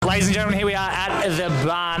Ladies and gentlemen, here we are at the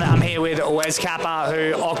barn. I'm here with Wes Kappa,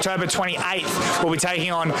 who October 28th will be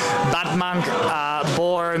taking on Batmonk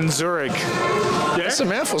Boren Zurich. Yeah? That's a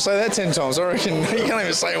mouthful. Say that 10 times. I reckon you can't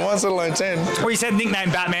even say it once, let alone 10. Well, you said nickname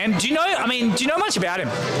Batman. Do you know much about him?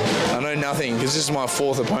 I know nothing because this is my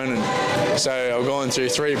fourth opponent. So I've gone through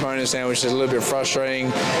 3 opponents now, which is a little bit frustrating.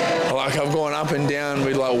 Like I've gone up and down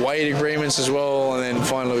with like weight agreements as well, and then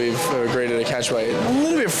finally we've agreed to a catch weight. A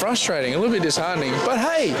little bit frustrating, a little bit disheartening. But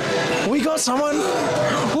hey, we got someone.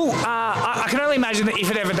 Well, I can only imagine that if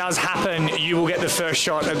it ever does happen, you will get the first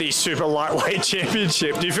shot at the Super Lightweight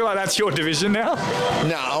Championship. Do you feel like that's your division now?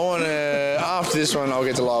 No, I want to. After this one, I'll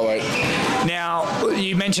get to lightweight. Now,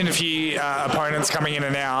 you mentioned a few opponents coming in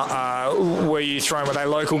and out. Were you thrown? Were they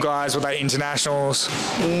local guys? Were they internationals?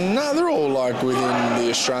 No, they're all like within the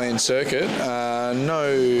Australian circuit.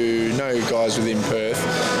 No guys within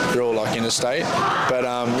Perth. They're all like interstate. But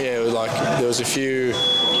yeah, it was like there was a few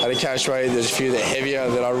at a catch weight. There's a few that are heavier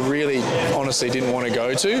that I really, honestly didn't want to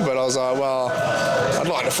go to. But I was like, well, I'd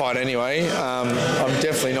like to fight anyway. I'm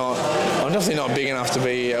definitely not big enough to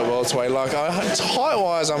be a welterweight. Like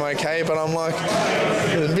height-wise, I'm okay, but I'm like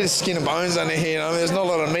there's a bit of skin and bones under here. You know, there's not a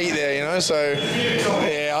lot of meat there. You know, so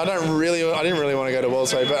yeah, I didn't really want to go to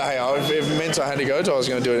welterweight. But hey, if it meant I had to go to, I was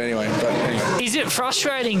going to do it anyway. But anyway. Is it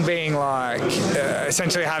frustrating being like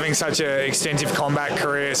essentially having such an extensive combat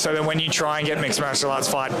career, so that when you try and get mixed martial arts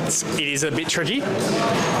fights, it is a bit tricky?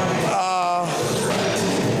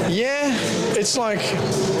 Yeah, it's like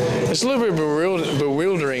it's a little bit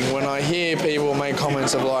bewildering when I hear people make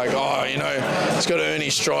comments of like, oh, you know, he's got to earn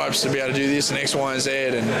his stripes to be able to do this and X, Y, and Z,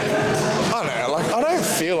 and I don't know, like I don't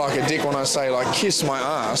feel like a dick when I say like kiss my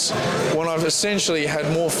ass when I've essentially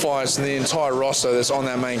had more fights than the entire roster that's on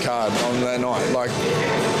that main card on that night. Like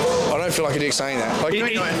I don't feel like a dick saying that. Like,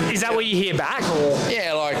 is that what you hear back? Or?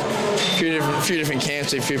 Yeah, like a few different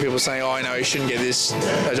camps, a few people saying, oh, no, he shouldn't get this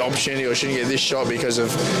opportunity or shouldn't get this shot because of,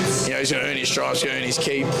 you know, he's going to earn his stripes, going to earn his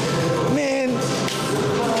keep. Man,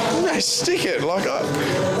 no, stick it. Like,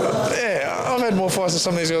 I've had more fights than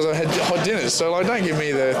some of these guys. I've had hot dinners, so like, don't give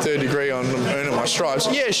me the third degree on earning my stripes.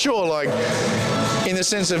 Yeah, sure, like, in the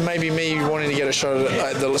sense of maybe me wanting to get a shot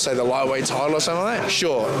at let's say the lightweight title or something like that,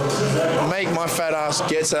 sure. Make my fat ass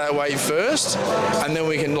get to that weight first, and then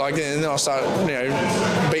we can then I'll start, you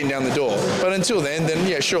know, beating down the door. But until then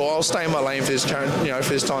yeah, sure, I'll stay in my lane for this for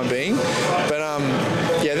this time being. But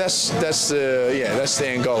yeah, that's the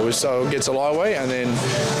end goal. Is so I'll get to lightweight and then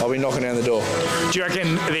I'll be knocking down the door. Do you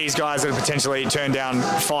reckon these guys that have potentially turned down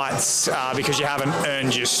fights because you haven't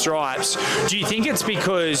earned your stripes, do you think it's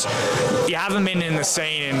because you haven't been in the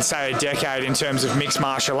scene in, say, a decade in terms of mixed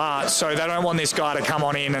martial arts, so they don't want this guy to come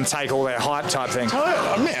on in and take all their hype type thing?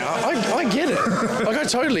 I get it. Like, I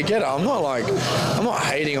totally get it. I'm not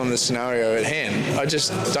hating on the scenario at hand. I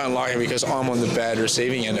just don't like it because I'm on the bad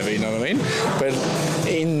receiving end of it, you know what I mean? But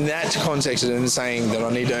in that context and saying that I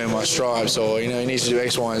need to earn my stripes or, you know, he needs to do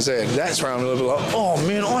X, Y, and Z, that's where I'm a little bit like, oh,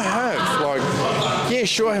 man, I have. Like, yeah,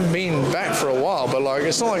 sure, I haven't been back for a while, but, like,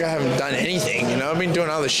 it's not like I haven't done anything, you know? I've been doing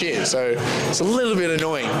other shit, so it's a little bit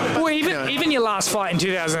annoying. Well, even your last fight in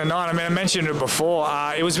 2009, I mean, I mentioned it before,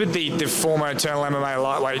 it was with the former Eternal MMA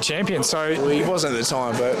Lightweight Champion, so... Well, he wasn't at the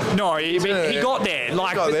time, but... No, he got there.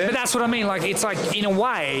 Like, but that's what I mean. Like, it's like, in a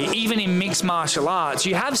way, even in mixed martial arts,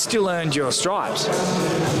 you have still earned your stripes.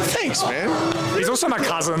 Thanks, man. He's also my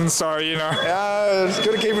cousin, so, you know. It's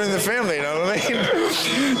got to keep it in the family, you know what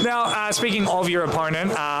I mean? Now, speaking of your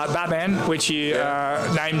opponent, Batman, which you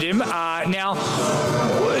named him, now,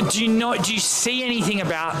 do you see anything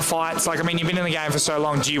about fights? Like, I mean, you've been in the game for so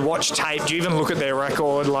long. Do you watch tape? Do you even look at their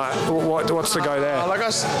record? Like, what's the go there?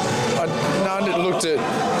 I looked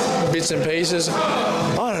at bits and pieces.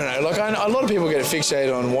 I don't know. Like, a lot of people get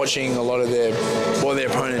fixated on watching a lot of what their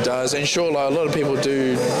opponent does, and sure, like, a lot of people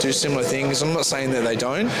do similar things. I'm not saying that they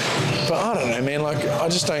don't, but I don't know, man. Like, I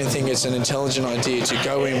just don't think it's an intelligent idea to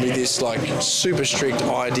go in with this like super strict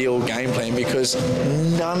ideal game plan, because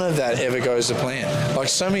none of that ever goes to plan. Like,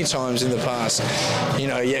 so many times in the past, you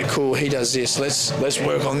know, yeah, cool, he does this. Let's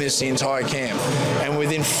work on this the entire camp, and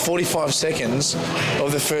within 45 seconds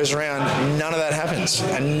of the first round, none of that happens,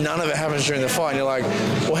 and none of it happens during the fight. And you're like,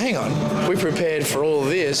 well, hang on, we prepared for all of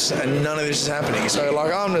this, and none of this is happening. So,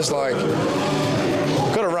 like, I'm just like,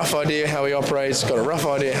 got a rough idea how he operates, got a rough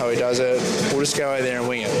idea how he does it. We'll just go out there and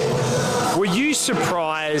wing it. Were you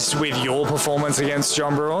surprised with your performance against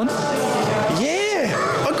John Braun? Yeah,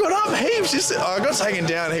 I got up heaps. I got taken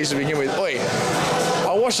down heaps to begin with.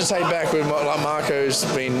 I watched the tape back with Marco's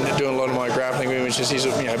been doing a lot of my grappling with him, which is he's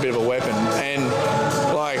a bit of a weapon, and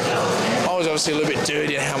like I was obviously a little bit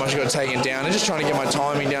dirty at how much I got taken down and just trying to get my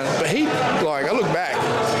timing down. But I look back,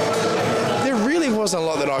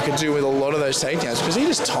 that I could do with a lot of those takedowns because he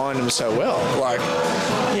just timed them so well. Like,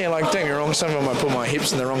 don't get me wrong, some of them I put my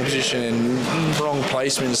hips in the wrong position and wrong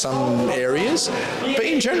placement in some areas. But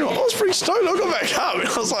in general, I was pretty stoked. I got back up and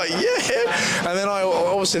I was like, yeah. And then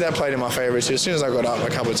obviously that played in my favour. So as soon as I got up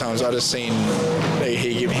a couple of times, I just seen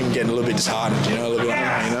him getting a little bit disheartened, a little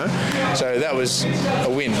bit, So that was a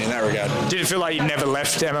win in that regard. Did it feel like you never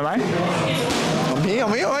left MMA? I'm here.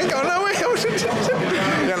 I ain't going nowhere.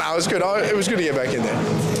 No, it was good. It was good to get back in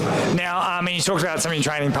there. Now, you talked about some of your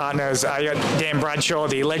training partners. You got Dan Bradshaw,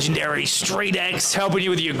 the legendary Street X, helping you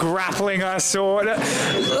with your grappling, I saw.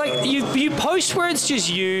 Like, you post where it's just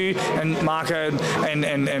you and Marco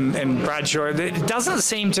and Bradshaw. It doesn't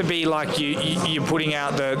seem to be like you're putting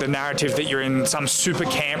out the narrative that you're in some super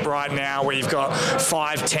camp right now where you've got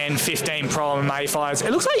 5, 10, 15 pro MMA fighters.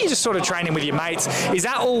 It looks like you're just sort of training with your mates. Is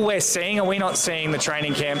that all we're seeing? Are we not seeing the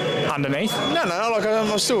training camp underneath? No. Like,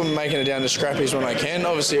 I'm still making it down to scrappies when I can.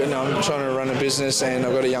 Obviously, I'm trying to run a business and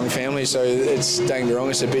I've got a young family, so it's, don't get me wrong,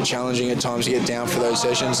 it's a bit challenging at times to get down for those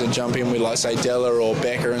sessions and jump in with, like, say, Della or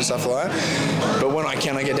Becker and stuff like that. But when I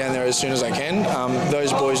can, I get down there as soon as I can.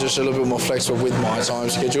 Those boys are just a little bit more flexible with my time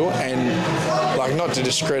schedule, and, like, not to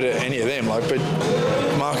discredit any of them, like, but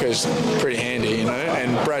Marco's pretty handy,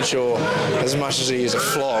 and Bradshaw, as much as he is a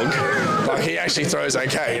flog, like, he actually throws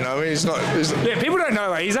okay, he's not... Yeah, people don't know,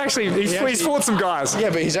 like, he's fought some guys. Yeah,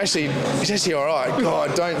 but he's actually all right.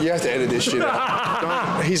 God, you have to edit this shit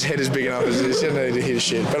out. His head is big enough as this. You don't need to hear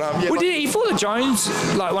shit. But he fought the Jones,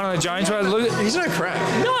 like one of the Jones brothers. He's no crap.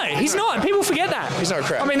 No, he's not. People forget that. He's no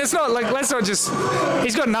crap. It's not like, let's not just.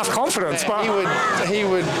 He's got enough confidence, but he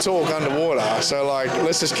would talk underwater. So, like,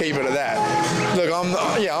 let's just keep it at that. Look, I'm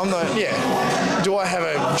not. Yeah. Do I have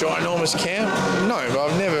a ginormous camp? No, but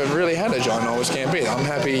I've never really had a ginormous camp either. I'm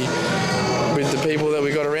happy with the people that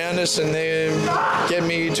we got around us, and they get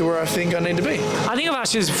me to where I think I need to be. I think I've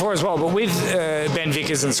asked you this before as well, but with Ben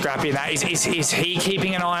Vickers and Scrappy and that, is he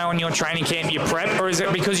keeping an eye on your training camp, your prep, or is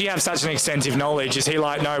it because you have such an extensive knowledge? Is he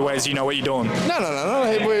like, no, Wes, you know what you're doing?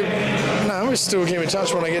 No. We still keep in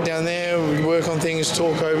touch when I get down there. We work on things,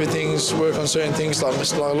 talk over things, work on certain things, like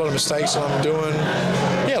a lot of mistakes that I'm doing.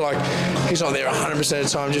 Yeah, like, he's not there 100% of the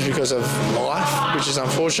time just because of life, which is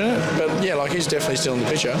unfortunate. But yeah, like, he's definitely still in the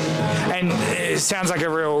picture. And it sounds like a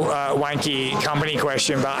real wanky company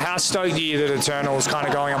question, but how stoked are you that Eternal's kind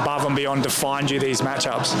of going above and beyond to find you these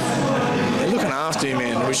matchups? They're looking after you,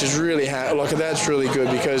 man, which is really that's really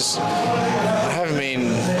good, because I haven't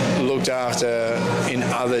been looked after in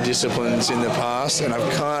other disciplines in the past, and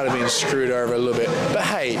I've kind of been screwed over a little bit. But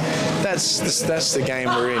hey, that's the game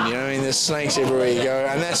we're in. There's snakes everywhere you go,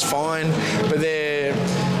 and that's fine. But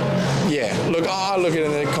look, I look at it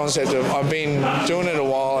in the concept of I've been doing it a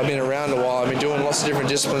while, I've been around a while, I've been doing lots of different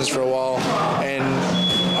disciplines for a while, and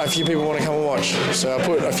a few people want to come and watch. So I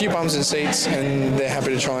put a few bums in seats, and they're happy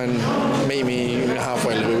to try and meet me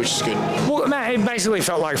halfway a little bit, which is good. Well, Matt, it basically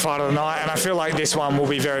felt like fight of the night, and I feel like this one will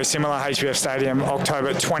be very similar, HBF Stadium,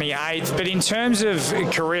 October 28th. But in terms of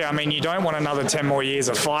career, you don't want another 10 more years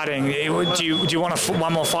of fighting. Do you want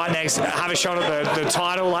one more fight next, have a shot at the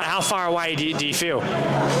title? Like, how far away do you feel?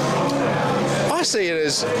 I see it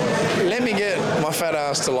as, let me get my fat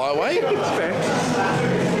ass to lightweight.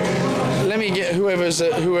 Let me get whoever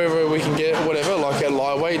we can get, whatever, like at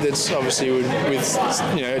lightweight that's obviously with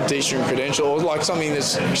decent credential, or like something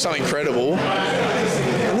credible.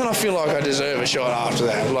 And then I feel like I deserve a shot after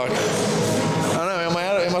that. Like, I don't know,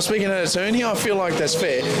 am I speaking out of turn here? I feel like that's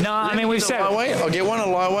fair. No, we've said lightweight. I'll get one at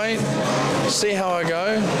lightweight, see how I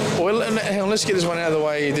go. Well, let's get this one out of the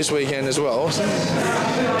way this weekend as well. So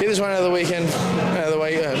get this one out of the weekend,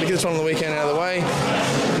 get this one on the weekend out of the way,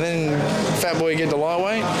 and then Fat Boy get to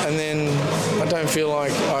lightweight, and then I don't feel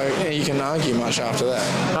like you can argue much after that.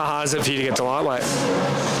 How hard is it for you to get to lightweight?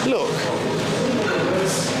 Look,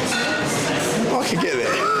 I could get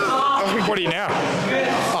there. What are you now?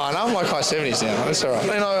 Oh, no, I'm like high 70s now. That's all right.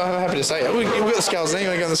 And I'm happy to say it. We've got the scales now. You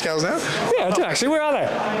want to go on the scales now? Yeah, I do actually. Where are they?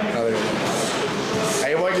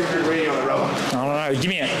 Hey, why did you reading on the rubber? I don't know. Give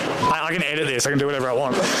me I can edit this. I can do whatever I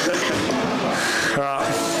want. All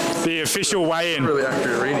right. The official weigh-in. Really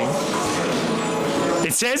accurate reading.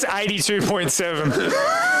 It says 82.7.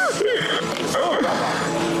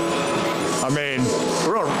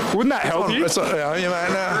 Wouldn't that help you?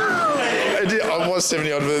 I was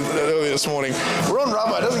 70 odd earlier this morning. We're on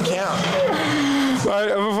rubber, it doesn't count.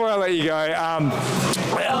 Before I let you go,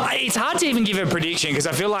 It's hard to even give a prediction because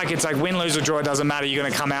I feel like it's like win, lose or draw, it doesn't matter. You're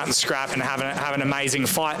going to come out and scrap and have an amazing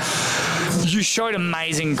fight. You showed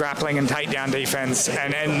amazing grappling and takedown defense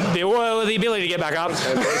and the ability to get back up.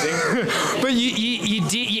 But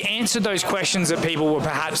you answered those questions that people were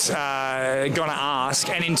perhaps going to ask.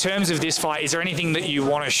 And in terms of this fight, is there anything that you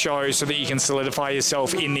want to show so that you can solidify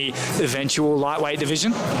yourself in the eventual lightweight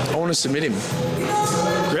division? I want to submit him.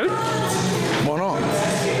 Really? Why not?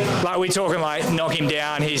 Like, we talking like knock him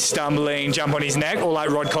down, he's stumbling, jump on his neck, or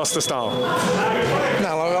like Rod Costa style?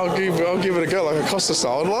 No, like I'll give it a go, like a Costa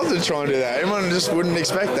style. I'd love to try and do that. Everyone just wouldn't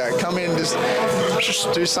expect that. Come in,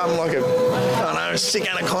 just do something like a, I don't know, sick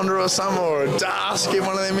anaconda or something, or a dust. Get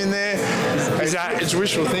one of them in there. It's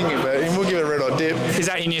wishful thinking, but we'll give it a red hot dip. Is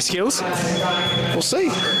that in your skills? We'll see.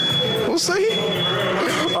 We'll see.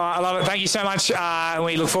 I love it. Thank you so much.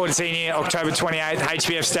 We look forward to seeing you October 28th,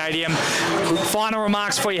 HBF Stadium. Final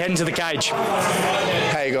remarks before you head into the cage.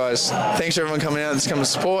 Hey guys, thanks for everyone coming out. Let's come to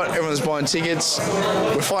support. Everyone's buying tickets.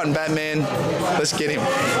 We're fighting Batman. Let's get him.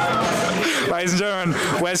 Ladies and gentlemen,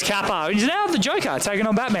 where's Kappa? He's now the Joker taking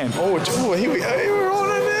on Batman. Oh, here we go. We're on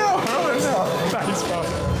it now. Thanks,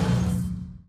 bro.